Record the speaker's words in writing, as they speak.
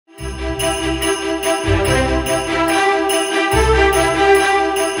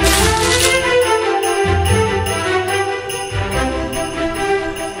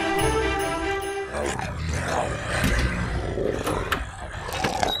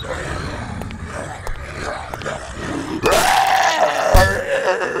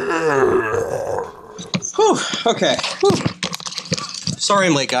Okay. Whew. Sorry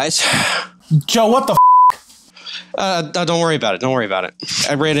I'm late, guys. Joe, what the don't worry about it. Don't worry about it.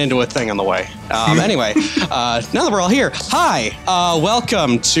 I ran into a thing on the way. Anyway, now that we're all here, hi!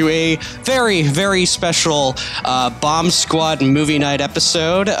 Welcome to a very, very special Bomb Squad movie night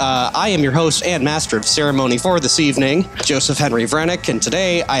episode. I am your host and master of ceremony for this evening, Joseph Henry Vrenick, and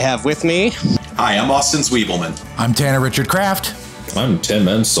today I have with me... Hi, I'm Austin Zwiebelman. I'm Tanner Richard Kraft. I'm Tim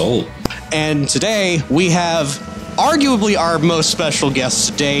M. Soul. And today we have arguably our most special guest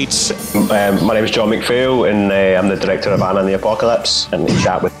to date. My name is John McPhail, and I'm the director of Anna and the Apocalypse, and we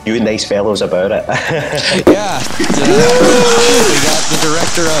chat with you nice fellows about it. Yeah, we got the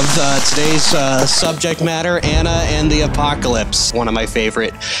director of today's subject matter, Anna and the Apocalypse. One of my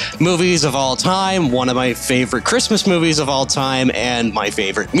favorite movies of all time, one of my favorite Christmas movies of all time, and my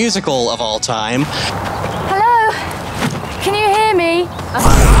favorite musical of all time. Hello? Can you hear me?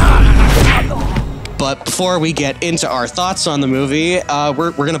 But before we get into our thoughts on the movie,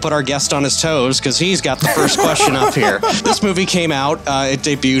 we're going to put our guest on his toes because he's got the first question up here. This movie came out, it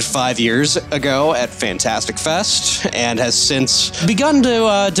debuted 5 years ago at Fantastic Fest and has since begun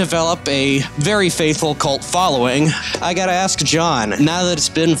to develop a very faithful cult following. I got to ask John, now that it's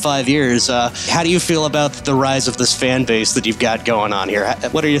been 5 years, how do you feel about the rise of this fan base that you've got going on here?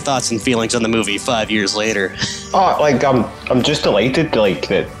 What are your thoughts and feelings on the movie 5 years later? Oh, like I'm just delighted, like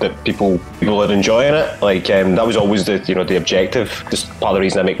that people are enjoying it. Like that was always the objective. Just part of the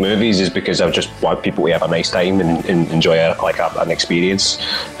reason I make movies is because I just want people to have a nice time and enjoy an experience,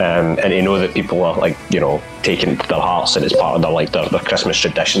 and to know that people are taking it to their hearts and it's part of their Christmas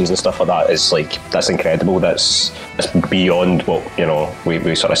traditions and stuff like that is that's incredible. That's beyond what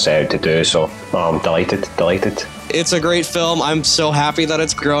we sort of set out to do. So I'm delighted. It's a great film. I'm so happy that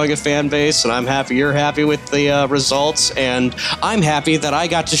it's growing a fan base, and I'm happy you're happy with the results, and I'm happy that I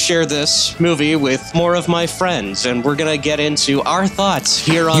got to share this movie with more of my friends, and we're gonna get into our thoughts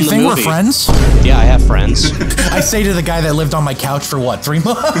here on the movie. You think we're friends? Yeah, I have friends. I say to the guy that lived on my couch for what, 3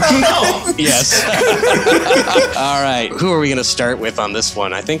 months? No. Yes. All right, who are we gonna start with on this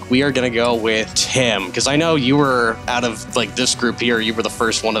one? I think we are gonna go with Tim, because I know you were out of this group here, you were the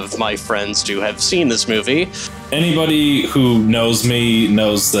first one of my friends to have seen this movie. Anybody who knows me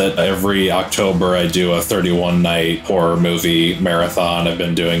knows that every October I do a 31-night horror movie marathon. I've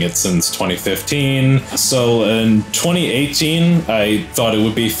been doing it since 2015. So in 2018, I thought it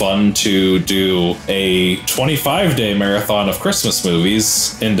would be fun to do a 25-day marathon of Christmas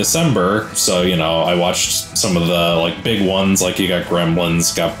movies in December. So, I watched some of the big ones, like you got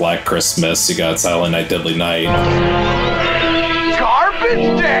Gremlins, got Black Christmas, you got Silent Night, Deadly Night.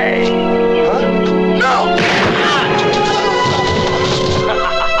 Garbage Day! Huh? No!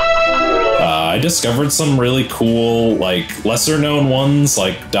 I discovered some really cool, lesser known ones,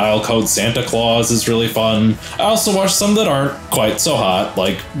 like Dial Code Santa Claus is really fun. I also watched some that aren't quite so hot,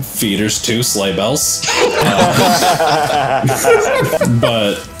 like Feeders 2 Sleigh Bells.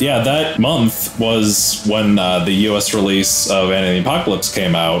 But yeah, that month was when the US release of Anna and the Apocalypse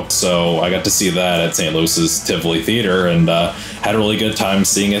came out, so I got to see that at St. Louis's Tivoli Theater and had a really good time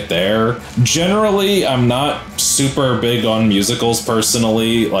seeing it there. Generally, I'm not super big on musicals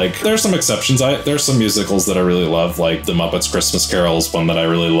personally. There's some exceptions. There's some musicals that I really love, like The Muppets Christmas Carol is one that I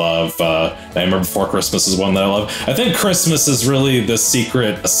really love. Nightmare Before Christmas is one that I love. I think Christmas is really the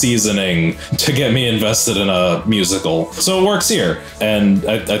secret seasoning to get me invested in a musical. So it works here. And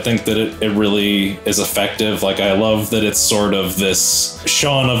I think that it really is effective. I love that it's sort of this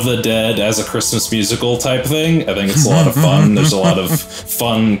Shaun of the Dead as a Christmas musical type thing. I think it's a lot of fun. There's a lot of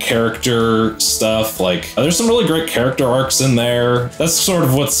fun character stuff. There's some really great character arcs in there. That's sort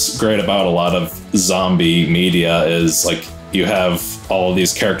of what's great about a lot of zombie media is you have all of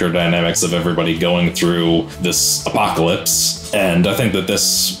these character dynamics of everybody going through this apocalypse. And I think that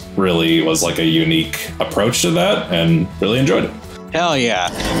this really was a unique approach to that and really enjoyed it. Hell yeah.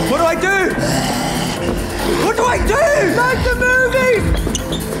 What do I do? What do I do? Make the movie!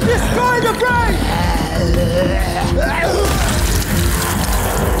 Destroy the brain!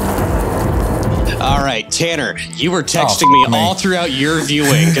 All right, Tanner, you were texting me all throughout your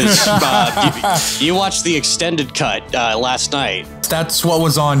viewing because you watched the extended cut last night. That's what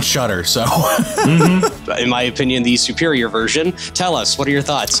was on Shudder, so. In my opinion, the superior version. Tell us, what are your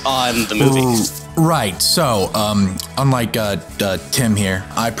thoughts on the movie? Right, so, unlike Tim here,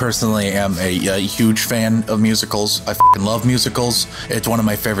 I personally am a huge fan of musicals. I f***ing love musicals. It's one of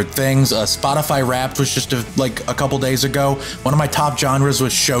my favorite things. Spotify Wrapped was just a couple days ago. One of my top genres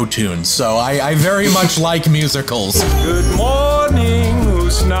was show tunes, so I very much like musicals. Good morning,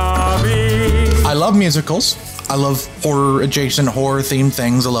 Usnavi. I love musicals. I love horror-adjacent, horror-themed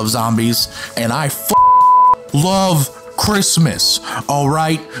things. I love zombies, and I love Christmas, all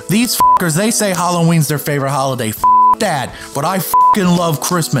right? These fuckers, they say Halloween's their favorite holiday. F that, but I fucking love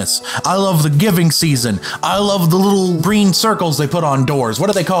Christmas. I love the giving season. I love the little green circles they put on doors. What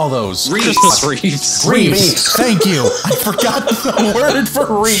do they call those? Wreaths. Christmas wreaths. Wreaths. Thank you. I forgot the word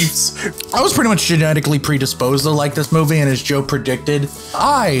for wreaths. I was pretty much genetically predisposed to like this movie, and as Joe predicted,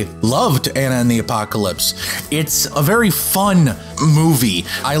 I loved Anna and the Apocalypse. It's a very fun movie.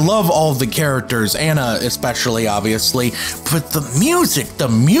 I love all the characters, Anna especially, obviously, but the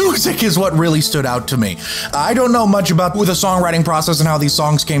music is what really stood out to me. I don't know much about the songwriting process and how these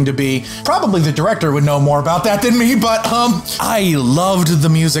songs came to be. Probably the director would know more about that than me, but I loved the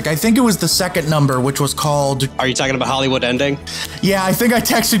music. I think it was the second number, which was called... Are you talking about Hollywood Ending? Yeah, I think I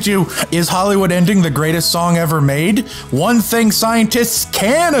texted you, is Hollywood Ending the greatest song ever made? One thing scientists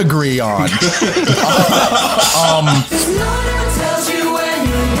can agree on.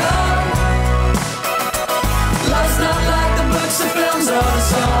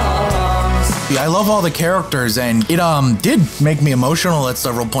 I love all the characters, and it did make me emotional at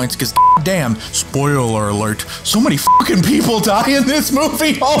several points because damn, spoiler alert, so many fucking people die in this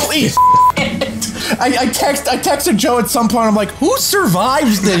movie. Holy shit. I texted Joe at some point. I'm like, who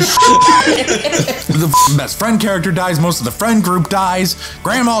survives this shit? The best friend character dies. Most of the friend group dies.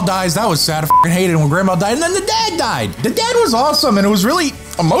 Grandma dies. That was sad. I fucking hated when Grandma died. And then the dad died. The dad was awesome, and it was really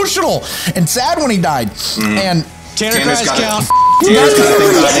emotional and sad when he died. And Tanner cries count. Tanner's got to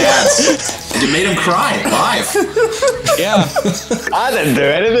think about dads. You made him cry live. Yeah. I didn't do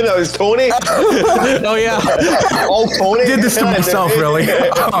anything. That was Tony. Oh, yeah. All Tony. I did this to myself, really.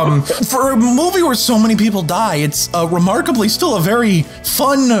 For a movie where so many people die, it's remarkably still a very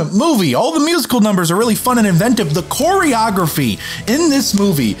fun movie. All the musical numbers are really fun and inventive. The choreography in this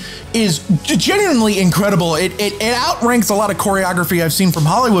movie is genuinely incredible. It outranks a lot of choreography I've seen from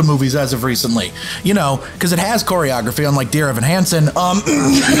Hollywood movies as of recently. You know, because it has choreography, unlike Dear Evan Hansen.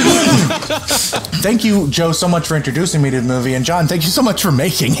 Thank you, Joe, so much for introducing me to the movie, and John, thank you so much for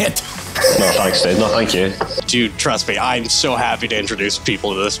making it. No, thanks, dude. No, thank you. Dude, trust me, I'm so happy to introduce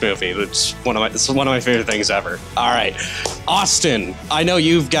people to this movie. It's one of my favorite things ever. All right, Austin, I know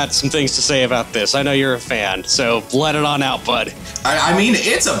you've got some things to say about this. I know you're a fan, so let it on out, bud. I mean,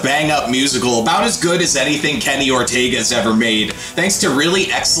 it's a bang-up musical, about as good as anything Kenny Ortega's ever made, thanks to really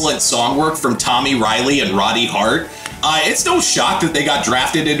excellent song work from Tommy Riley and Roddy Hart. It's no shock that they got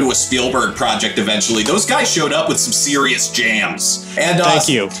drafted into a Spielberg project eventually. Those guys showed up with some serious jams. And thank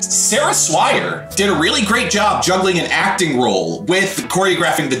you. Sarah Swire did a really great job juggling an acting role with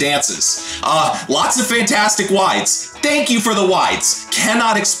choreographing the dances. Lots of fantastic wides. Thank you for the wides.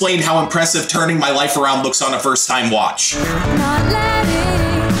 Cannot explain how impressive Turning My Life Around looks on a first-time watch. Not letting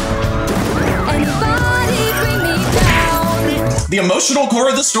anybody bring me down. The emotional core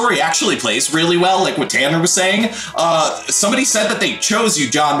of the story actually plays really well, like what Tanner was saying. Somebody said that they chose you,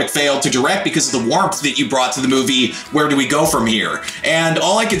 John McPhail, to direct because of the warmth that you brought to the movie, Where Do We Go From Here? And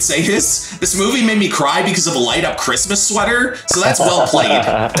all I could say is, this movie made me cry because of a light-up Christmas sweater, so that's well played.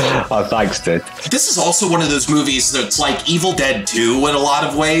 Oh, thanks, dude. This is also one of those movies that's like Evil Dead 2 in a lot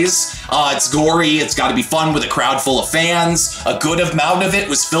of ways. It's gory, it's got to be fun with a crowd full of fans. A good amount of it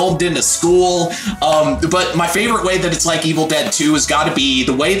was filmed in a school. But my favorite way that it's like Evil Dead 2 has got to be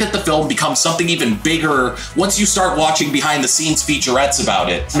the way that the film becomes something even bigger once you start watching behind-the-scenes featurettes about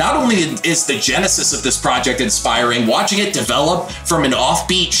it. Not only is the genesis of this project inspiring, watching it develop from an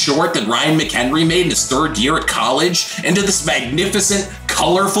offbeat short that Ryan McHenry made in his third year at college into this magnificent,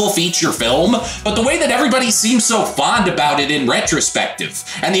 colorful feature film, but the way that everybody seems so fond about it in retrospective,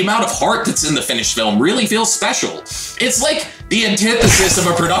 and the amount of heart that's in the finished film really feels special. It's like the antithesis of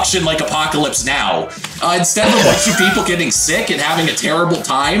a production like Apocalypse Now. Instead of a bunch of people getting sick and having a terrible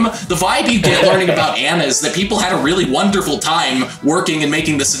time, the vibe you get learning about Anna is that people had a really wonderful time working and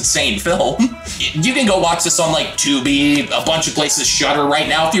making this insane film. You can go watch this on like Tubi, a bunch of places, Shudder right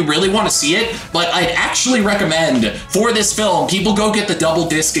now if you really want to see it, but I'd actually recommend for this film, people go get the double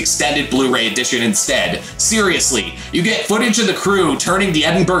disc extended Blu-ray edition instead. Seriously, you get footage of the crew turning the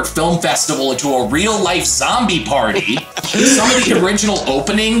Edinburgh Film Festival into a real-life zombie party. Some of the original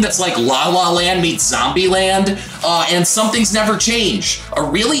opening that's like La La Land meets Zombieland, and Some Things Never Change, a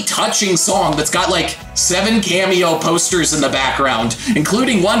really touching song that's got like 7 cameo posters in the background,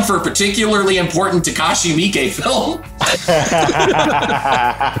 including one for a particularly important Takashi Miike film.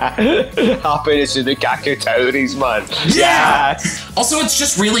 Happiness in the Kakutauris, man. Yeah! Also, it's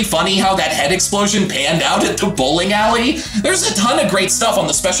just really funny how that head explosion panned out at the bowling alley. There's a ton of great stuff on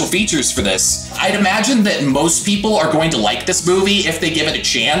the special features for this. I'd imagine that most people are going to like this movie if they give it a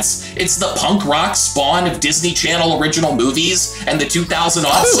chance. It's the punk rock spawn of Disney Channel original movies and the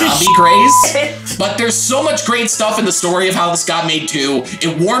 2000-odd zombie craze. But there's so much great stuff in the story of how this got made too.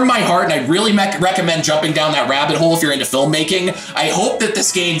 It warmed my heart, and I really recommend jumping down that rabbit hole if you're into filmmaking. I hope that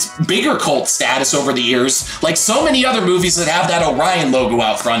this gains bigger cult status over the years, like so many other movies that have that Orion logo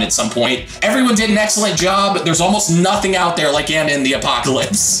out front at some point. Everyone did an excellent job. There's almost nothing out there like Ant in the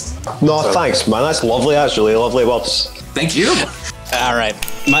Apocalypse. No, thanks, man. That's lovely. That's really lovely words. Thank you. All right,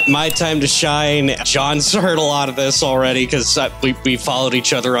 my time to shine. John's heard a lot of this already because we followed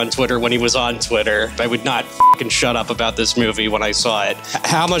each other on Twitter when he was on Twitter. I would not fucking shut up about this movie when I saw it.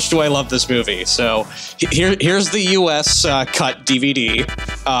 How much do I love this movie? So here's the US cut DVD.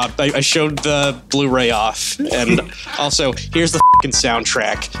 I showed the Blu-ray off, and also here's the fucking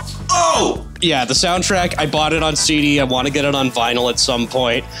soundtrack. Oh! Yeah, the soundtrack, I bought it on CD. I want to get it on vinyl at some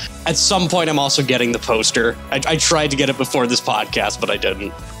point. At some point, I'm also getting the poster. I tried to get it before this podcast, but I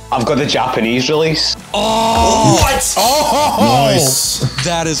didn't. I've got the Japanese release. Oh! What? Oh, Nice.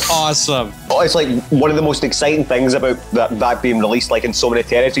 That is awesome. Oh, it's like one of the most exciting things about that being released, like in so many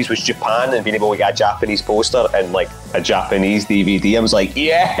territories, was Japan and being able to get a Japanese poster and like a Japanese DVD. I was like,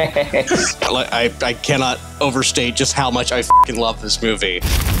 yes! I cannot overstate just how much I fucking love this movie.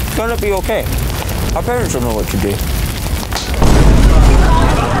 It's gonna be okay. Our parents will know what to do.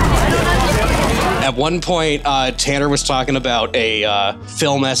 At one point, Tanner was talking about a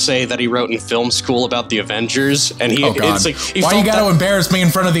film essay that he wrote in film school about the Avengers, and it's like, why you got to embarrass me in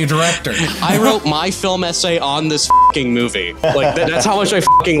front of the director? I wrote my film essay on this fucking movie. Like that's how much I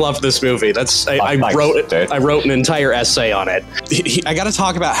fucking love this movie. I wrote an entire essay on it. I got to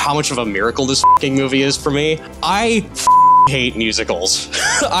talk about how much of a miracle this fucking movie is for me. I hate musicals.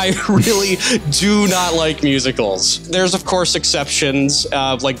 I really do not like musicals. There's of course exceptions,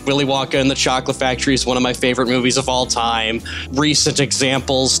 like Willy Wonka and the Chocolate Factory is one of my favorite movies of all time. Recent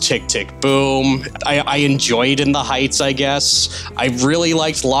examples, Tick Tick Boom. I enjoyed In the Heights, I guess. I really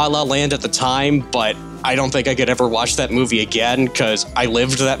liked La La Land at the time, but I don't think I could ever watch that movie again because I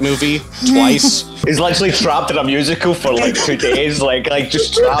lived that movie twice. He's literally trapped in a musical for like 2 days, like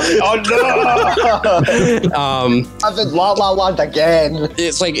just trapped. Oh no! I've been La La Land again.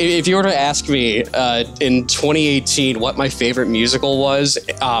 It's like if you were to ask me in 2018 what my favorite musical was,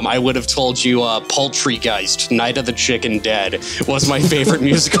 I would have told you Poultrygeist, Night of the Chicken Dead was my favorite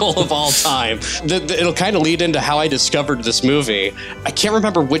musical of all time. It'll kind of lead into how I discovered this movie. I can't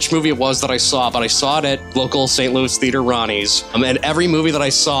remember which movie it was that I saw, but I saw it at local St. Louis Theater Ronnie's. And every movie that I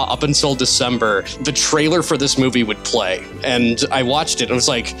saw up until December, the trailer for this movie would play. And I watched it. It was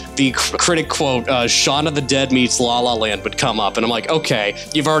like the critic quote, Shaun of the Dead meets La La Land would come up. And I'm like, okay,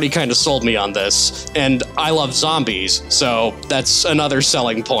 you've already kind of sold me on this. And I love zombies, so that's another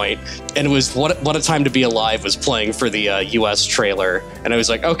selling point. And it was What a Time to Be Alive was playing for the US trailer. And I was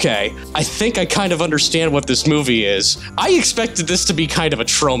like, okay, I think I kind of understand what this movie is. I expected this to be kind of a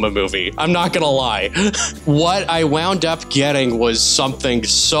trauma movie. I'm not gonna lie. What I wound up getting was something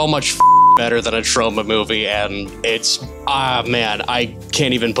so much better than a trauma movie, and it's, man, I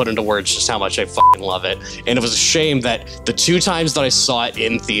can't even put into words just how much I fucking love it. And it was a shame that the 2 times that I saw it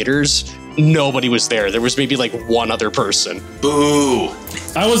in theaters, nobody was there. There was maybe like one other person. Boo.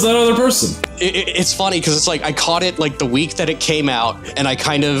 I was that other person. It's funny because it's like I caught it like the week that it came out, and I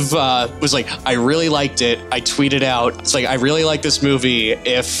kind of was like, I really liked it. I tweeted out, it's like, I really like this movie.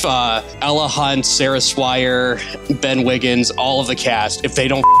 If Ella Hunt, Sarah Swire, Ben Wiggins, all of the cast, if they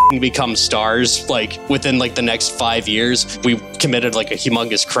don't become stars like within like the next 5 years, we committed like a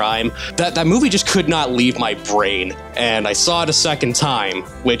humongous crime. That movie just could not leave my brain. And I saw it a second time,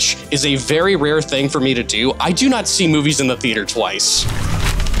 which is a very rare thing for me to do. I do not see movies in the theater twice.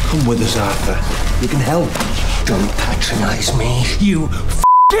 Come with us, Arthur. You can help. Don't patronize me, you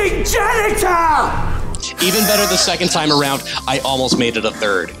f***ing janitor! Even better the second time around, I almost made it a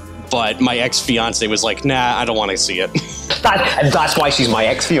third. But my ex-fiance was like, nah, I don't want to see it. That's why she's my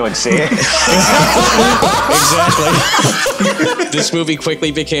ex-fiance. Exactly. This movie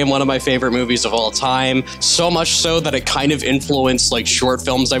quickly became one of my favorite movies of all time. So much so that it kind of influenced like short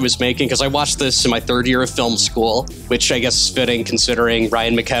films I was making, because I watched this in my 3rd year of film school, which I guess is fitting considering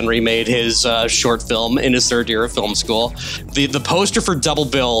Ryan McHenry made his short film in his 3rd year of film school. The poster for Double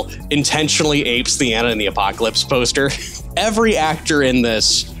Bill intentionally apes the Anna and the Apocalypse poster. Every actor in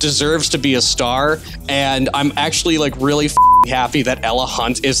this deserves to be a star, and I'm actually like really happy that Ella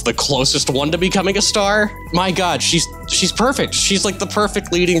Hunt is the closest one to becoming a star. My God, she's perfect. She's like the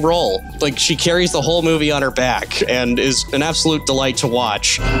perfect leading role. Like she carries the whole movie on her back and is an absolute delight to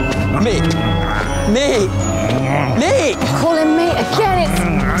watch. Mate! Call him mate again, it's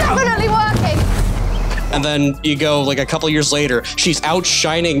definitely working. And then you go like a couple years later, she's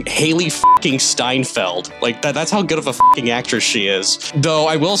outshining Haley fucking Steinfeld. Like that's how good of a fucking actress she is. Though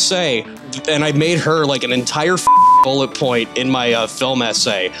I will say, and I made her like an entire bullet point in my film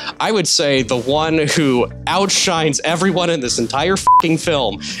essay, I would say the one who outshines everyone in this entire fucking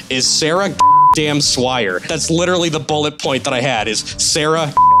film is Sarah damn Swire. That's literally the bullet point that I had, is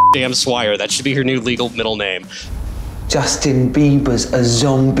Sarah damn Swire. That should be her new legal middle name. Justin Bieber's a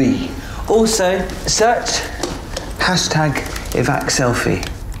zombie. Also, search hashtag evac selfie.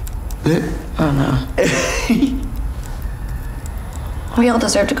 Oh no. We all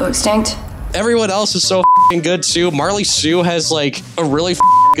deserve to go extinct. Everyone else is so f***ing good too. Marley Sue has like a really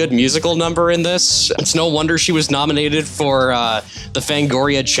good musical number in this. It's no wonder she was nominated for the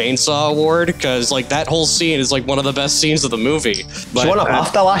Fangoria Chainsaw Award, because like that whole scene is like one of the best scenes of the movie. But, she won a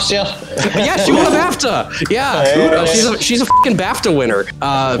BAFTA last year. Yeah, she won a BAFTA. Yeah, she's a fucking BAFTA winner.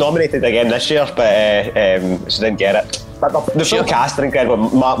 Nominated again this year, but she didn't get it. But the full cast are incredible.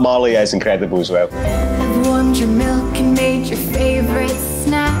 Marley is incredible as well. I've warmed your milk and made your favorite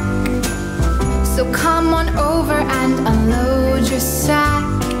snack. So come on over and unload your sack.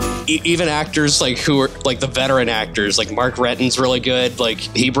 Even actors like who are like the veteran actors, like Mark Renton's really good. Like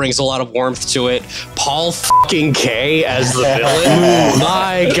he brings a lot of warmth to it. Paul fucking K as the villain.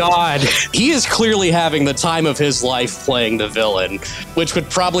 My God, he is clearly having the time of his life playing the villain, which would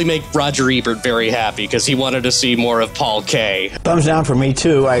probably make Roger Ebert very happy because he wanted to see more of Paul K. Thumbs down for me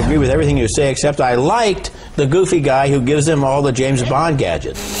too. I agree with everything you say, except I liked the goofy guy who gives them all the James Bond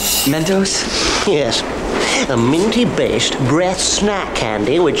gadgets. Mentos? Yes. A minty-based breath snack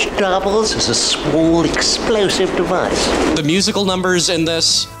candy which doubles as a small explosive device. The musical numbers in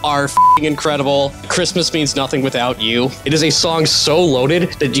this are f***ing incredible. Christmas Means Nothing Without You. It is a song so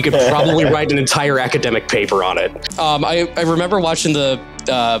loaded that you could probably write an entire academic paper on it. I remember watching the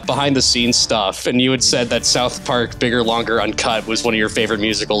behind the scenes stuff, and you had said that South Park Bigger, Longer, Uncut was one of your favorite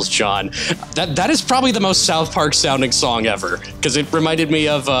musicals, John. That is probably the most South Park sounding song ever, because it reminded me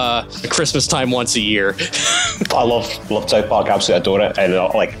of Christmas Time Once a Year. I love South Park, absolutely adore it. And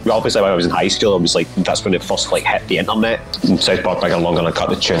like obviously when I was in high school, I was like, that's when it first like hit the internet. And South Park Bigger, Longer, Uncut,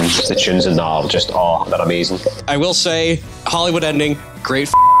 the tunes in that are just they're amazing. I will say, Hollywood Ending, great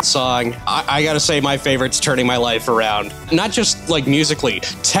song. I gotta say my favorite's Turning My Life Around. Not just like musically,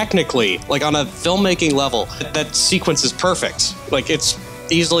 technically, like on a filmmaking level, that sequence is perfect. Like it's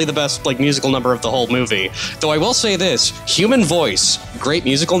easily the best like musical number of the whole movie. Though I will say this, Human Voice, great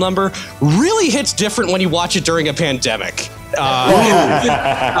musical number, really hits different when you watch it during a pandemic.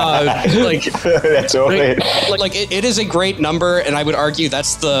 It is a great number, and I would argue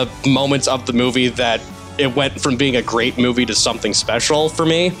that's the moment of the movie that it went from being a great movie to something special for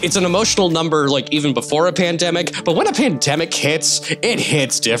me. It's an emotional number like even before a pandemic, but when a pandemic hits, it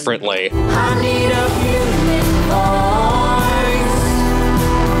hits differently. I need a human voice,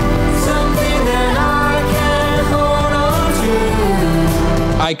 something that I can hold on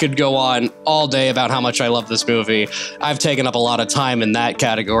to. I could go on all day about how much I love this movie. I've taken up a lot of time in that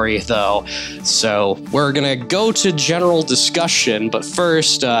category, though. So we're going to go to general discussion. But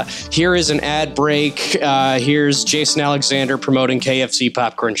first, here is an ad break. Here's Jason Alexander promoting KFC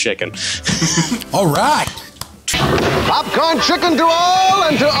popcorn chicken. All right. Popcorn chicken to all,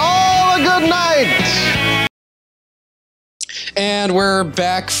 and to all a good night. And we're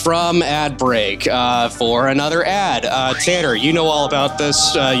back from ad break for another ad. Tanner, you know all about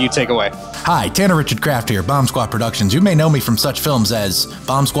this. You take away. Hi, Tanner Richard Kraft here, Bomb Squad Productions. You may know me from such films as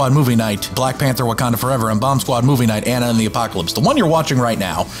Bomb Squad Movie Night, Black Panther Wakanda Forever, and Bomb Squad Movie Night, Anna and the Apocalypse, the one you're watching right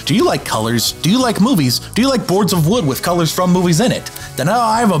now. Do you like colors? Do you like movies? Do you like boards of wood with colors from movies in it? Then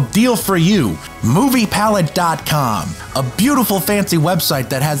I have a deal for you. MoviePalette.com, a beautiful fancy website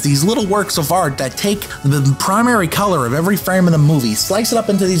that has these little works of art that take the primary color of every frame in the movie, slice it up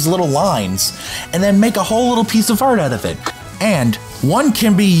into these little lines, and then make a whole little piece of art out of it. And one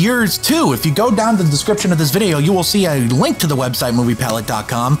can be yours too. If you go down to the description of this video, you will see a link to the website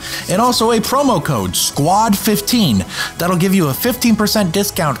MoviePalette.com and also a promo code SQUAD15 that'll give you a 15%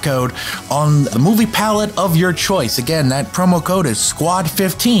 discount code on the movie palette of your choice. Again, that promo code is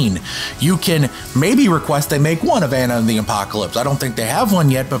SQUAD15. You can maybe request they make one of Anna and the Apocalypse. I don't think they have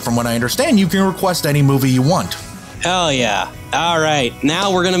one yet, but from what I understand, you can request any movie you want. Hell yeah. All right,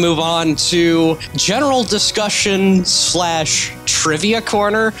 now we're going to move on to general discussion / trivia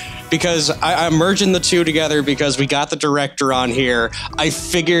corner, because I'm merging the two together because we got the director on here. I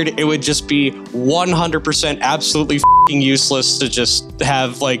figured it would just be 100% absolutely f***ing useless to just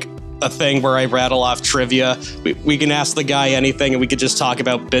have like a thing where I rattle off trivia. We can ask the guy anything, and we could just talk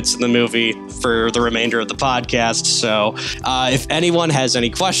about bits in the movie for the remainder of the podcast. So if anyone has any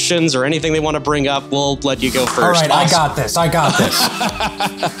questions or anything they want to bring up, we'll let you go first. All right, I got this.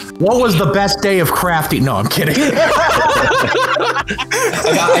 What was the best day of crafting? No, I'm kidding.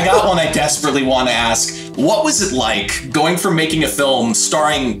 I got one I desperately want to ask. What was it like going from making a film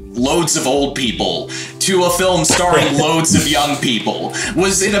starring loads of old people to a film starring loads of young people?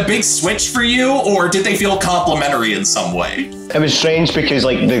 Was it a big switch for you, or did they feel complimentary in some way? It was strange because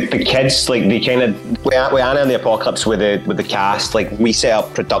like the kids, like they kind of with Anna and the Apocalypse with the cast, like we set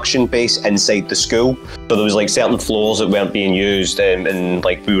up production base inside the school, so there was like certain floors that weren't being used, and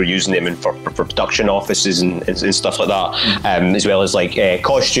like we were using them for production offices and stuff like that, as well as like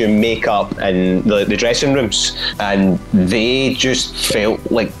costume, makeup, and the dressing rooms, and they just felt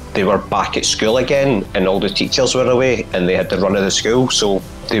like they were back at school again, and all the teachers were away, and they had the run of the school, so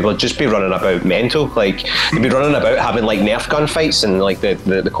they would just be running about mental. Like they'd be running about having like Nerf gun fights in like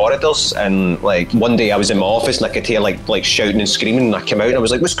the corridors. And like one day I was in my office and I could hear like shouting and screaming, and I came out and I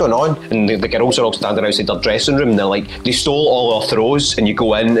was like, what's going on? And the girls are all standing outside their dressing room, and they're like, they stole all our throws, and you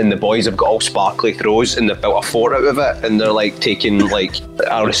go in and the boys have got all sparkly throws and they've built a fort out of it, and they're like taking like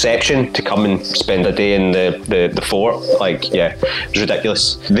a reception to come and spend a day in the fort. Like, yeah, it was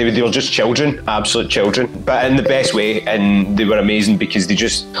ridiculous. They were just children, absolute children, but in the best way, and they were amazing because they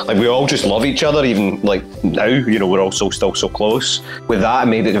just, like, we all just love each other, even like now, you know, we're all still so close. With that, it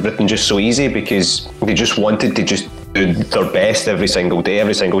made everything just so easy because they just wanted to just do their best every single day,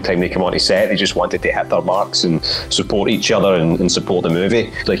 every single time they come onto set. They just wanted to hit their marks and support each other and support the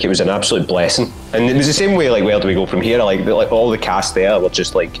movie. Like, it was an absolute blessing. And it was the same way, like, where do we go from here? Like all the cast there were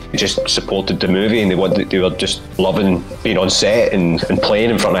just just supported the movie, and they were just loving being on set and playing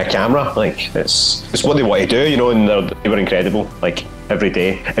in front of a camera. Like, it's what they want to do, you know, and they were incredible, like, every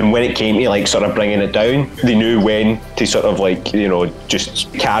day. And when it came to like sort of bringing it down, they knew when to sort of like, you know,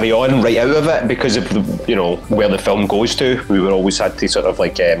 just carry on right out of it because of the, you know, where the film goes to. We were always had to sort of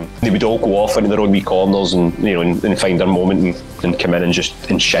like they would all go off into their own wee corners and, you know, and find their moment and come in and just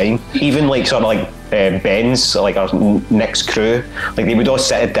shine. Even like sort of like Ben's, like our next crew, like they would all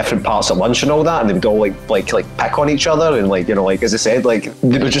sit at different parts of lunch and all that, and they would all like pick on each other, and like, you know, like as I said, like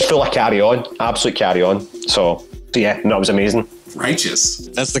they were just full of carry on, absolute carry on. So yeah, no, it was amazing. Righteous.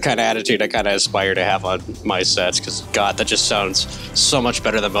 That's the kind of attitude I kind of aspire to have on my sets, because God, that just sounds so much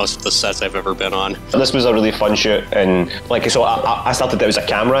better than most of the sets I've ever been on. This was a really fun shoot, and like, so I started out as a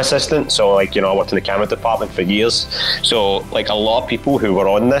camera assistant, so like, you know, I worked in the camera department for years. So like a lot of people who were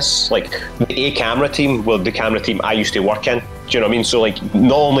on this, like the camera team were the camera team I used to work in. Do you know what I mean? So like,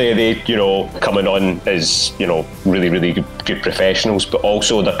 not only are they, you know, coming on as, you know, really, really good professionals, but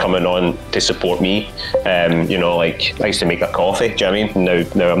also they're coming on to support me. You know, like I used to make their coffee, do you know what I mean?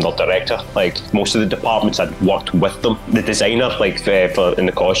 Now I'm their director. Like most of the departments I'd worked with them. The designer, like for in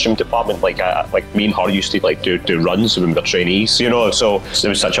the costume department, like me and her used to like do runs when we were trainees, you know. So it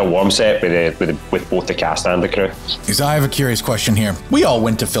was such a warm set with both the cast and the crew. Because I have a curious question here. We all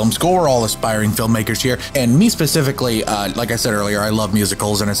went to film school. We're all aspiring filmmakers here, and me specifically, like I said earlier, I love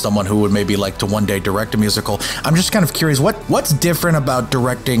musicals, and as someone who would maybe like to one day direct a musical, I'm just kind of curious, what's different about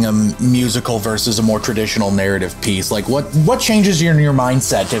directing a musical versus a more traditional narrative piece? Like what changes in your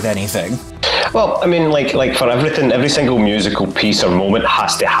mindset, if anything? Well, I mean, like for everything, every single musical piece or moment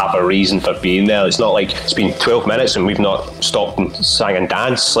has to have a reason for being there. It's not like it's been 12 minutes and we've not stopped and sang and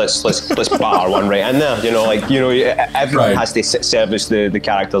danced. Let's batter one right in there. You know, like, you know, everyone has to service the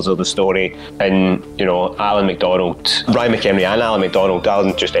characters of the story. And, you know, Alan McDonald, Ryan McHenry and Alan McDonald,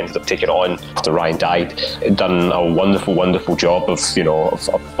 Alan just ended up taking it on after Ryan died. Done a wonderful, wonderful job of, you know,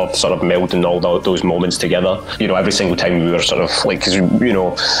 of sort of melding all those moments together. You know, every single time we were sort of like, because, you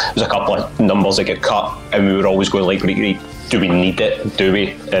know, there's a couple of numbers that get cut, and we were always going like, do we need it? Do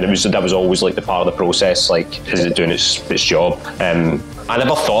we? And that was always like the part of the process. Like, is it doing its job? I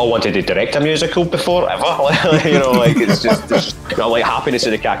never thought I wanted to direct a musical before, ever. You know, like it's just not like Happiness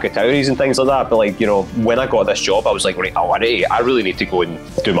of the _𝐀𝐲𝐸 and things like that. But like, you know, when I got this job, I was like, right, I really need to go and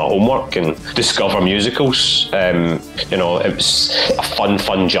do my homework and discover musicals. You know, it was a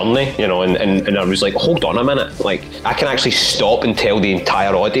fun journey. You know, and I was like, hold on a minute, like I can actually stop and tell the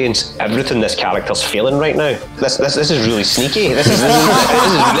entire audience everything this character's feeling right now. This is really sneaky. This is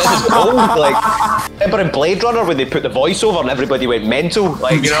gold. Like, remember in Blade Runner when they put the voiceover and everybody went mental?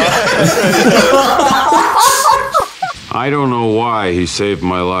 Like, you know. I don't know why he saved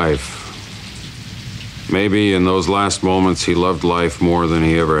my life. Maybe in those last moments he loved life more than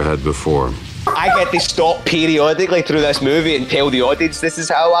he ever had before. I get to stop periodically through this movie and tell the audience this is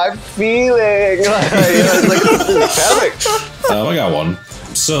how I'm feeling. You know, it's like, perfect. I got one.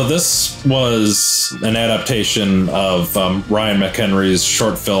 So this was an adaptation of Ryan McHenry's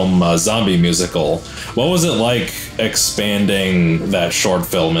short film Zombie Musical. What was it like expanding that short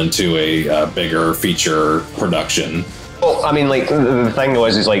film into a bigger feature production? Well, I mean, like, the thing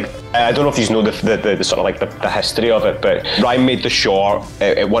was, is like, I don't know if you know the sort of like the history of it, but Ryan made the short.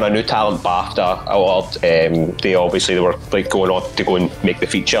 It won a New Talent BAFTA award. They were like going on to go and make the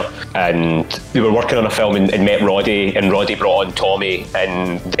feature, and they were working on a film and met Roddy, and Roddy brought on Tommy,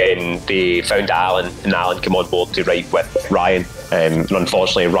 and then they found Alan, and Alan came on board to write with Ryan. And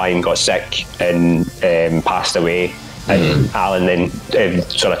unfortunately, Ryan got sick and passed away. And Alan then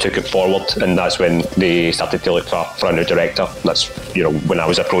sort of took it forward, and that's when they started to look for a new director. That's, you know, when I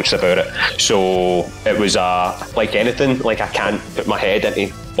was approached about it. So it was like anything, like I can't put my head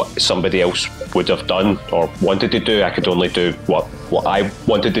into what somebody else would have done or wanted to do. I could only do what I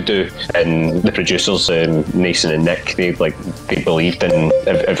wanted to do. And the producers, Nathan and Nick, they believed in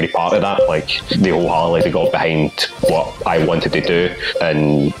every part of that. Like, they wholeheartedly got behind what I wanted to do,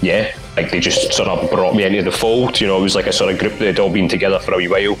 and yeah. Like, they just sort of brought me into the fold. You know, it was like a sort of group that had all been together for a wee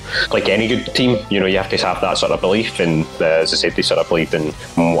while. Like any good team, you know, you have to have that sort of belief. And as I said, they sort of believed in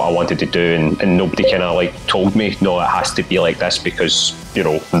what I wanted to do. And nobody kind of like told me, no, it has to be like this because, you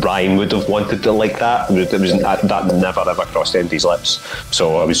know, Ryan would have wanted it like that. That never ever crossed anybody's lips.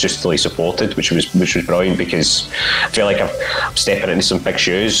 So I was just really supported, which was brilliant, because I feel like I'm stepping into some big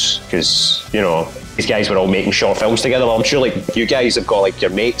shoes, because, you know, these guys were all making short films together. Well, I'm sure like you guys have got like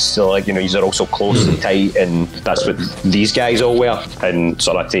your mates, so like, you know, you're all so close and tight, and that's what these guys all were. And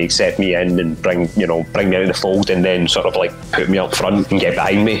sort of to accept me in and bring me into the fold, and then sort of like put me up front and get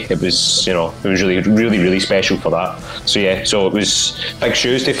behind me. It was, you know, it was really, really, really special for that. So yeah, so it was big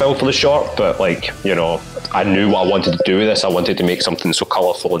shoes to fill for the short, but like, you know, I knew what I wanted to do with this. I wanted to make something so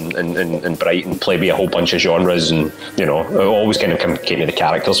colourful and bright and play with a whole bunch of genres, and, you know, it always kind of came to the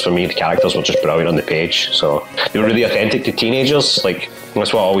characters for me. The characters were just brilliant on the page, so they were really authentic to teenagers. Like,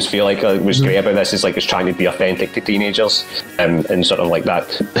 that's what I always feel like was great about this, is like it's trying to be authentic to teenagers, and sort of like that.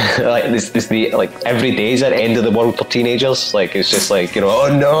 Like this the like every day is at the end of the world for teenagers. Like, it's just like, you know,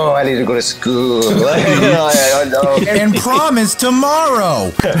 oh no, I need to go to school. Like, oh no, and prom is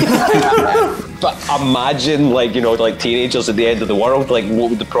tomorrow. But imagine, like, you know, like teenagers at the end of the world, like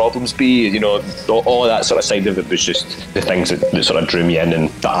what would the problems be? You know, all that sort of side of it was just the things that sort of drew me in, and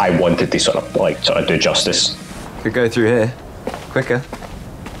that I wanted to sort of do justice. Could go through here quicker.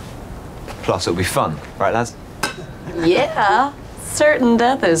 Plus, it'll be fun, right, lads? Yeah. Certain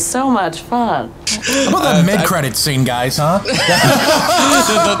death is so much fun. How about the mid-credit scene, guys, huh?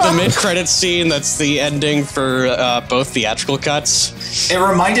 the mid-credit scene, that's the ending for both theatrical cuts. It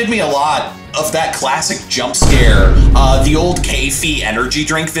reminded me a lot of that classic jump scare, the old 𝐀𝐸 energy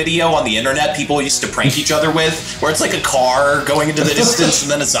drink video on the internet people used to prank each other with, where it's like a car going into the distance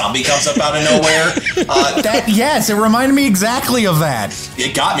and then a zombie comes up out of nowhere. Yes, it reminded me exactly of that.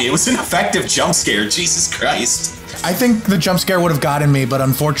 It got me. It was an effective jump scare. Jesus Christ. I think the jump scare would have gotten me, but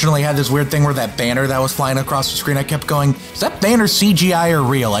unfortunately had this weird thing where that banner that was flying across the screen, I kept going, is that banner CGI or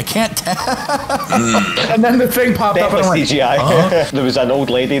real? I can't tell. And then the thing popped up and I went, CGI. There was an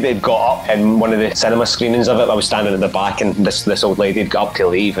old lady that had got up in one of the cinema screenings of it. I was standing in the back, and this old lady had got up to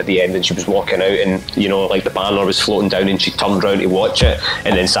leave at the end, and she was walking out, and, you know, like the banner was floating down, and she turned around to watch it,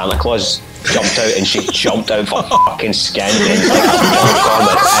 and then Santa Claus jumped out, and she jumped out for fucking skin, and like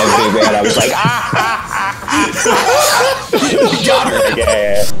everywhere. I was like, got her.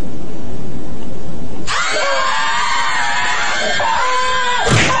 Yeah.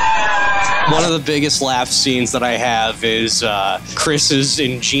 One of the biggest laugh scenes that I have is Chris's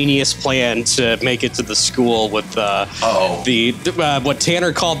ingenious plan to make it to the school with what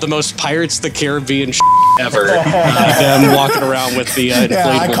Tanner called the most Pirates of the Caribbean ever. Them walking around with the inflatable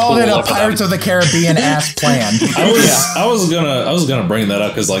I called it a Pirates them. of the Caribbean ass plan. I was gonna bring that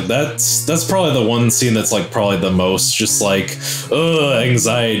up, because like that's probably the one scene that's like probably the most just like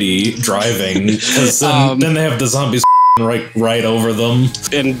anxiety driving, because then they have the zombies right over them,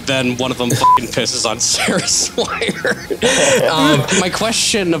 and then one of them fucking pisses on Sarah Swire. My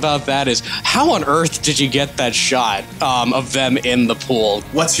question about that is, how on earth did you get that shot of them in the pool?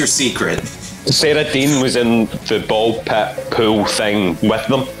 What's your secret? Sarah Dean was in the ball pit pool thing with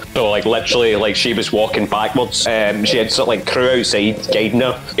them. So, like, literally, like, she was walking backwards. She had sort of like crew outside guiding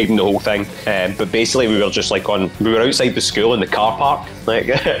the whole thing. But basically, we were just like we were outside the school in the car park, like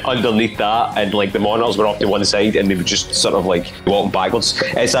underneath that, and like the monitors were off to one side, and they were just sort of like walking backwards.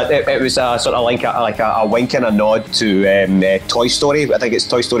 It was sort of like a wink and a nod to Toy Story. I think it's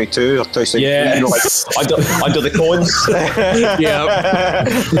Toy Story 2 or Toy Story 3, you know, like under the cones.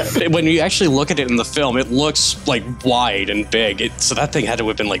 Yeah. When you actually look at it in the film, it looks like wide and big. So that thing had to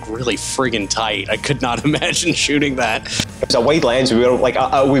have been like really friggin' tight. I could not imagine shooting that. It was a wide lens. We were like,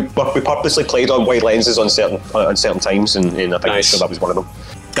 we purposely played on wide lenses on certain times, and I think Nice. that was one of them.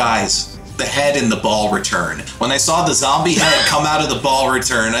 Guys, the head in the ball return. When I saw the zombie head come out of the ball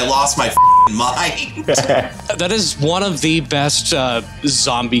return, I lost my mind. That is one of the best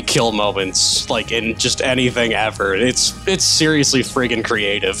zombie kill moments, like in just anything ever. It's seriously friggin'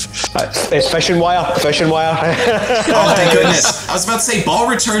 creative. It's fishing wire. Oh, thank goodness. I was about to say, ball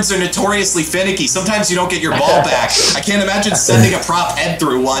returns are notoriously finicky. Sometimes you don't get your ball back. I can't imagine sending a prop head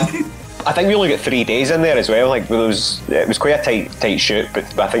through one. I think we only got 3 days in there as well. Like it was quite a tight shoot,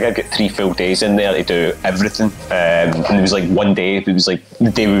 but I think I'd get 3 full days in there to do everything. And it was like one day. It was like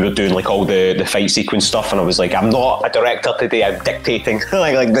the day we were doing like all the fight sequence stuff, and I was like, I'm not a director today. I'm dictating.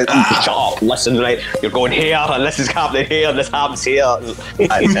 Shut up, listen, right? You're going here, and this is happening here, and this happens here.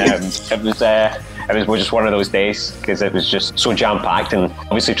 And it was just one of those days because it was just so jam-packed, and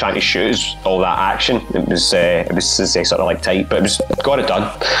obviously trying to shoot all that action. It was sort of like tight, but it was got it done.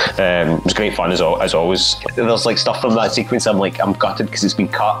 It was great fun as always. There's like stuff from that sequence I'm gutted because it's been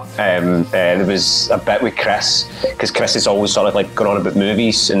cut. There was a bit with Chris, because Chris is always sort of like going on about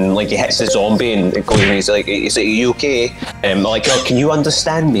movies, and like he hits the zombie and it goes, and he's like, "Are you okay?" I'm like, "Oh, can you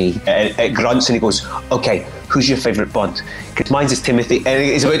understand me?" It grunts and he goes, "Okay, who's your favourite Bond?" Because mine's is Timothy, and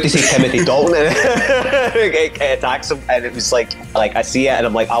he's about to say Timothy Dalton, and it attacks him, and it was like I see it, and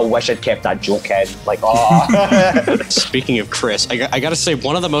I'm like, I wish I'd kept that joke in. Like, oh. Speaking of Chris, I gotta say,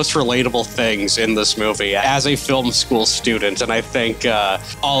 one of the most relatable things in this movie, as a film school student, and I think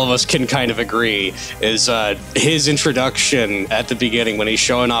all of us can kind of agree, is his introduction at the beginning when he's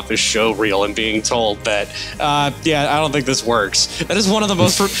showing off his show reel and being told that, yeah, I don't think this works. That is one of the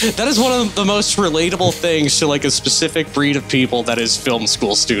most relatable things to like a specific breed of people that is film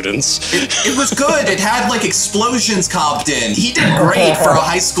school students. It was good. It had like explosions comped in. He did great for a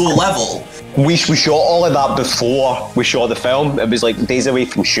high school level. We shot all of that before we shot the film. It was like days away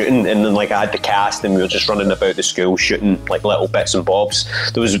from shooting, and then like I had the cast, and we were just running about the school shooting like little bits and bobs.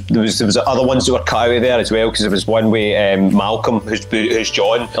 There was other ones that were cut out of there as well, because there was one with Malcolm, who's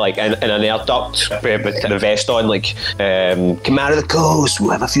John, like in an air duct with the vest on, like come out of the coast,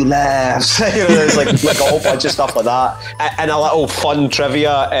 we'll have a few laughs. You know, there's like a whole bunch of stuff like that. And a little fun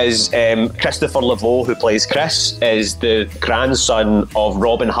trivia is Christopher Laveau, who plays Chris, is the grandson of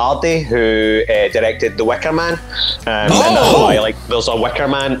Robin Hardy, who directed The Wicker Man. And that's why, like, there's a Wicker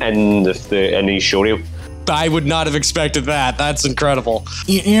Man in his showreel. I would not have expected that. That's incredible.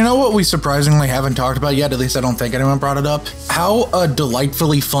 You know what we surprisingly haven't talked about yet? At least I don't think anyone brought it up. How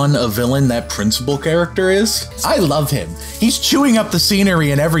delightfully fun a villain that principal character is. I love him. He's chewing up the scenery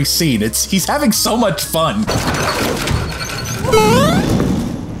in every scene. He's having so much fun.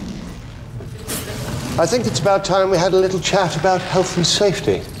 I think it's about time we had a little chat about health and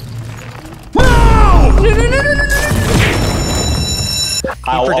safety.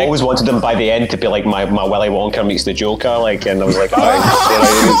 I always wanted them by the end to be like my Willy Wonka meets the Joker, like, and I was like, oh,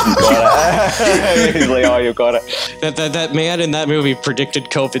 you got it. He's like, oh, you got it. That man in that movie predicted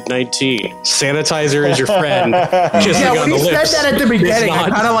COVID-19. Sanitizer is your friend. Yeah, when he said that at the beginning, I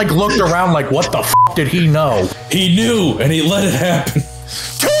kind of like looked around like, what the f did he know? He knew, and he let it happen.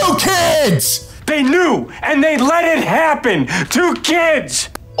 2 kids! They knew, and they let it happen. 2 kids!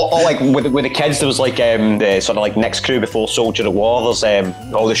 Or like with the kids, there was like the sort of like next crew before Soldier of War. There's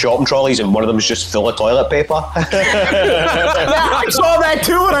all the shopping trolleys, and one of them was just full of toilet paper. I saw that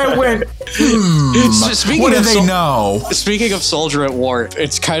too, and I went, what do they know? Speaking of Soldier at War,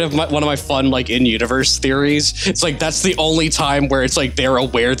 it's kind of one of my fun like in-universe theories. It's like that's the only time where it's like they're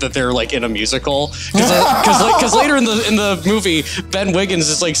aware that they're like in a musical, because later in the movie, Ben Wiggins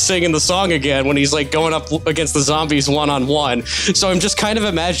is like singing the song again when he's like going up against the zombies one-on-one. So I'm just kind of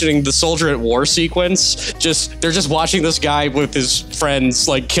imagining the Soldier at War sequence. They're just watching this guy with his friends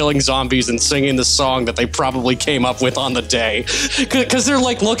like killing zombies and singing the song that they probably came up with on the day, because they're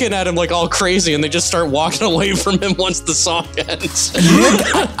like looking at him like all crazy, and they just start walking away from him once the song ends. Nick,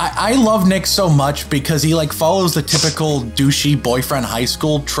 I love Nick so much because he like follows the typical douchey boyfriend high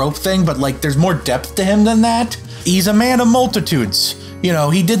school trope thing, but like there's more depth to him than that. He's a man of multitudes. You know,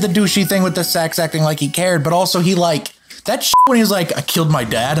 he did the douchey thing with the sex, acting like he cared, but also he like that shit when he's like, I killed my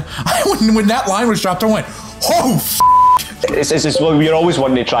dad. When that line was dropped, I went, oh, Well, you're always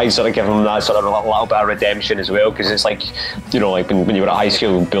wanting to try and sort of give them that sort of little bit of redemption as well, because it's like, you know, like when you were at high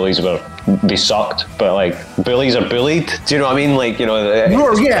school, they sucked, but like bullies are bullied. Do you know what I mean? Like, you know,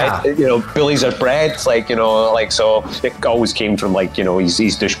 you know, bullies are bred. Like, you know, like, so it always came from like, you know, he's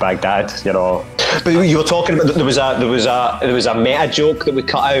douchebag dad. You know, but you were talking about there was a meta joke that we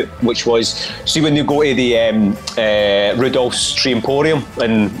cut out, which was, see when you go to the Rudolph's Tree Emporium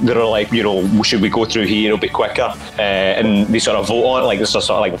and they're like, you know, should we go through here? It'll be quicker, and they sort of vote on it, like they sort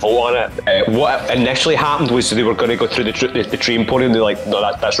of like vote on it. What initially happened was they were going to go through the Tree Emporium. They're like, no,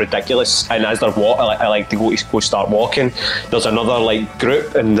 that's ridiculous. And as they're walking, I like to go start walking. There's another like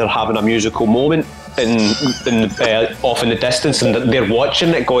group, and they're having a musical moment. Off in the distance, and they're watching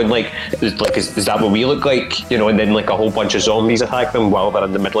it, going like, is that what we look like? You know, and then like a whole bunch of zombies attack them while they're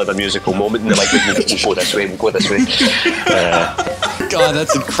in the middle of the musical moment, and they're like, we'll go this way. God,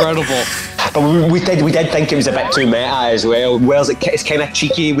 that's incredible. But we did think it was a bit too meta as well. Whereas it's kind of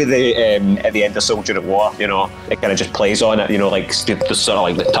cheeky with the at the end of Soldier at War. You know, it kind of just plays on it. You know, like the sort of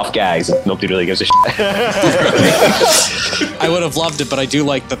like the tough guys, and nobody really gives a shit. I would have loved it, but I do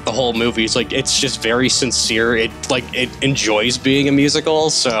like that the whole movie is like, it's just very sincere. It enjoys being a musical.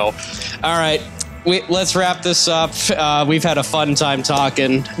 So, all right. Let's wrap this up. We've had a fun time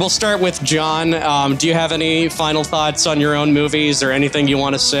talking. We'll start with John. Do you have any final thoughts on your own movies, or anything you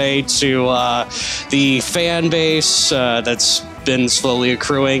want to say to the fan base that's been slowly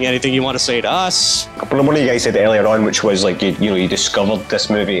accruing? Anything you want to say to us? One of you guys said earlier on, which was like, you discovered this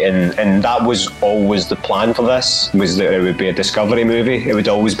movie, and that was always the plan for this, was that it would be a discovery movie. It would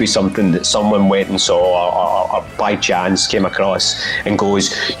always be something that someone went and saw, or by chance came across and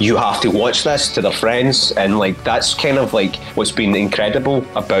goes, you have to watch this, to their friends. And like, that's kind of like what's been incredible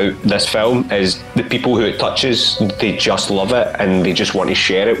about this film, is the people who it touches, they just love it, and they just want to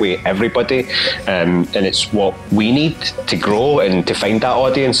share it with everybody. And it's what we need to grow and to find that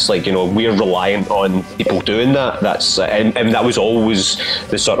audience. Like, you know, we're reliant on people doing that. That's and that was always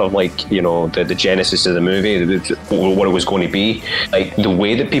the sort of like, you know, the genesis of the movie, what it was going to be. Like, the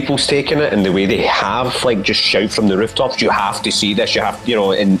way that people's taken it, and the way they have like just shout from the rooftops, you have to see this, you have, you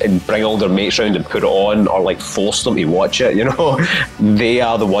know, and bring all their mates around and put it on, or like force them to watch it. You know, they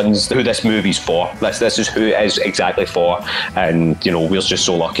are the ones who this movie's for. This is who it is exactly for. And you know, we're just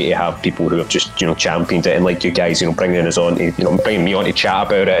so lucky to have people who have just, you know, championed it, and like you guys, you know, bringing us on to, you know, bringing me on to chat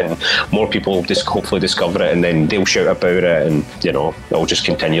about it, and more people just hopefully discover it, and then they'll shout about it, and you know, it'll just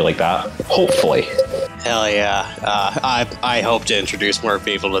continue like that, hopefully. Hell yeah. I hope to introduce more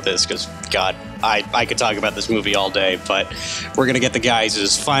people to this, because God, I could talk about this movie all day, but we're gonna get the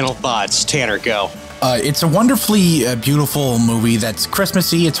guys' final thoughts. Tanner, go. It's a wonderfully beautiful movie that's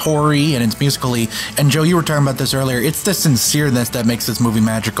Christmassy, it's horror-y, and it's musically. And Joe, you were talking about this earlier. It's the sincereness that makes this movie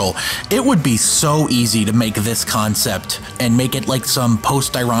magical. It would be so easy to make this concept and make it like some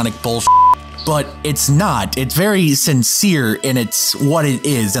post-ironic bullshit, but it's not. It's very sincere in it's what it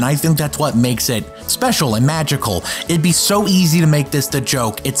is, and I think that's what makes it special and magical. It'd be so easy to make this the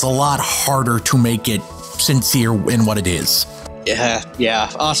joke. It's a lot harder to make it sincere in what it is. Yeah.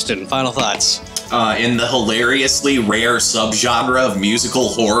 Austin, final thoughts. In the hilariously rare subgenre of musical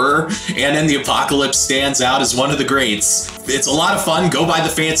horror, And in the Apocalypse stands out as one of the greats. It's a lot of fun. Go buy the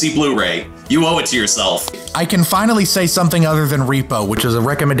fancy Blu-ray. You owe it to yourself. I can finally say something other than Repo, which is a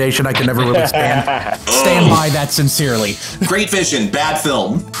recommendation I can never really stand by that sincerely. Great vision, bad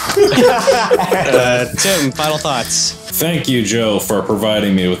film. Tim, final thoughts. Thank you, Joe, for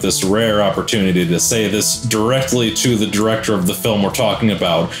providing me with this rare opportunity to say this directly to the director of the film we're talking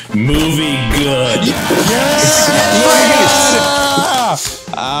about. Movie good. Yes!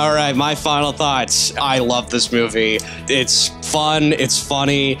 All right, my final thoughts. I love this movie. It's fun, it's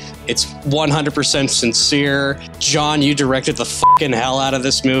funny, it's 100% sincere. John, you directed the fucking hell out of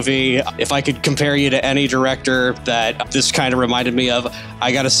this movie. If I could compare you to any director that this kind of reminded me of,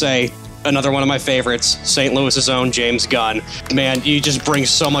 I gotta say, another one of my favorites, St. Louis's own James Gunn. Man, you just bring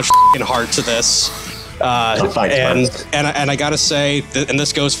so much fucking heart to this. Thanks, and I gotta say, and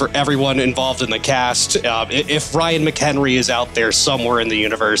this goes for everyone involved in the cast, if Ryan McHenry is out there somewhere in the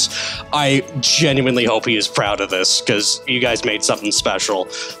universe, I genuinely hope he is proud of this, because you guys made something special.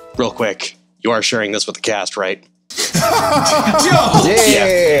 Real quick, you are sharing this with the cast, right?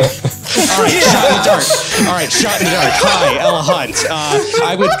 Yeah. All right, shot in the dark. Hi, Ella Hunt.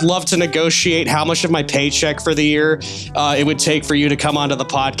 I would love to negotiate how much of my paycheck for the year it would take for you to come onto the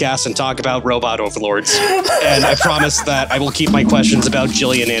podcast and talk about robot overlords. And I promise that I will keep my questions about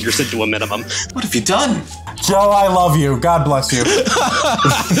Gillian Anderson to a minimum. What have you done? Joe, I love you. God bless you.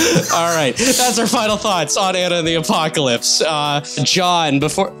 All right, that's our final thoughts on Anna and the Apocalypse. John,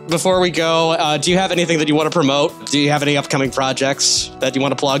 before we go, do you have anything that you want to promote? Do you have any upcoming projects that you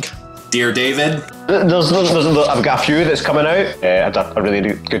want to plug? Dear David, I've got a few that's coming out. I had a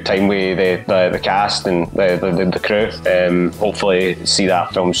really good time with the cast and the crew. Hopefully see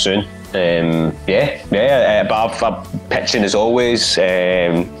that film soon. But I'm pitching as always.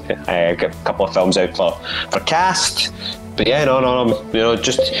 I got a couple of films out for cast. But yeah, no,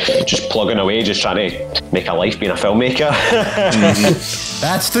 just plugging away, just trying to make a life being a filmmaker.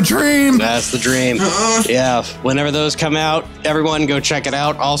 That's the dream. That's the dream. Yeah, whenever those come out, everyone go check it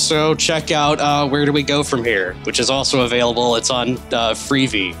out. Also, check out Where Do We Go From Here, which is also available. It's on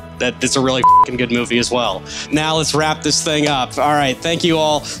Freevee. It's a really f***ing good movie as well. Now let's wrap this thing up. All right, thank you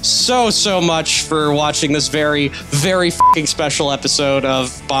all so much for watching this very f***ing special episode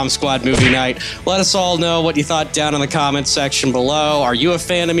of Bomb Squad Movie Night. Let us all know what you thought down in the comments section below. Are you a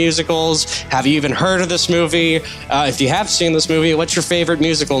fan of musicals? Have you even heard of this movie? If you have seen this movie, what's your favorite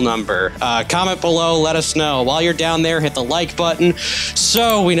musical number? Comment below, let us know. While you're down there, hit the like button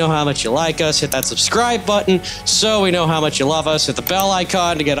so we know how much you like us. Hit that subscribe button so we know how much you love us. Hit the bell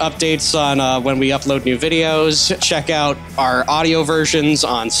icon to get updates on when we upload new videos. Check out our audio versions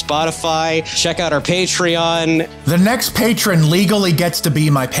on Spotify. Check out our Patreon. The next patron legally gets to be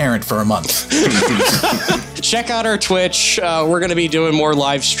my parent for a month. Check out our Twitch. We're going to be doing more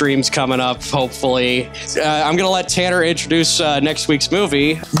live streams coming up, hopefully. I'm going to let Tanner introduce next week's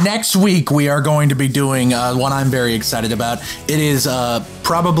movie. Next week, we are going to be doing one I'm very excited about. It is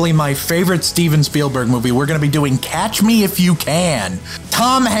probably my favorite Steven Spielberg movie. We're going to be doing Catch Me If You Can.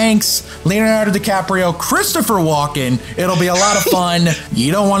 Tom Hanks, Leonardo DiCaprio, Christopher Walken. It'll be a lot of fun.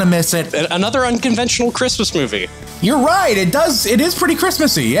 You don't want to miss it. Another unconventional Christmas movie. You're right. It is pretty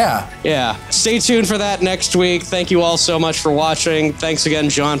Christmassy, yeah. Yeah. Stay tuned for that next week. Thank you all so much for watching. Thanks again,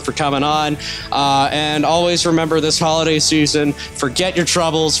 John, for coming on. And always remember this holiday season, forget your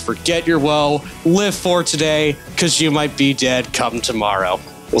troubles, forget your woe, live for today, because you might be dead come tomorrow.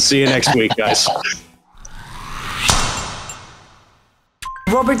 We'll see you next week, guys.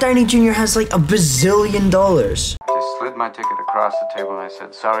 Robert Downey Jr. has like $1 bazillion. I slid my ticket across the table and I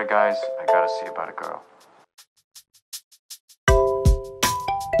said, "Sorry guys, I gotta see about a girl."